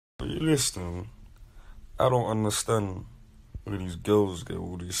You listen, I don't understand where these girls get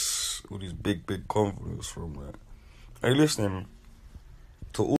all these big confidence from, man. Hey, listening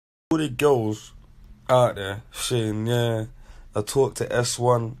to all the girls out there saying, yeah, I talked to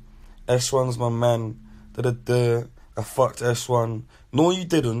S1, S1's my man, I fucked S1. No, you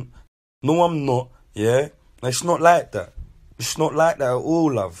didn't. No, I'm not, yeah? It's not like that. It's not like that at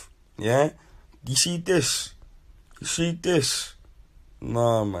all, love, yeah? You see this? You see this?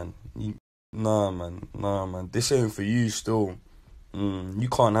 Nah, man. Nah, man. This ain't for you still. You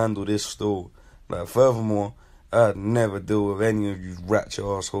can't handle this still. Like, furthermore, I'd never deal with any of you ratchet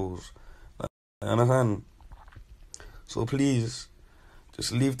assholes. Like, you understand? So please,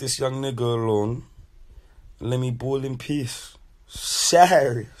 just leave this young nigga alone and let me ball in peace.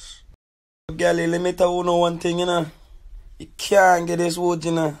 Serious. Gally, let me tell you one thing, you know. You can't get this wood,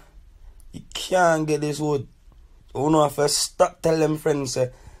 you know. You can't get this wood. You know, if I stop telling them friends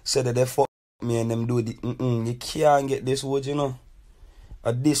say that they fuck me and them do it, you can't get this wood, you know.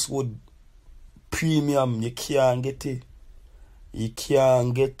 This wood premium, you can't get it. You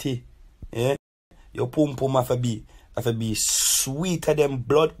can't get it. Yeah? Your pum pum have to be sweeter than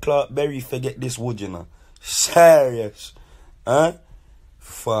blood clot berry if you get this wood, you know. Serious. Huh?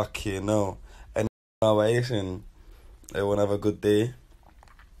 Fuck you know. And now listen, everyone have a good day.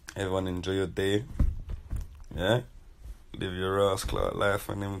 Everyone enjoy your day. Yeah? Live your ass clout life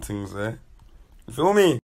and them things there. You feel me?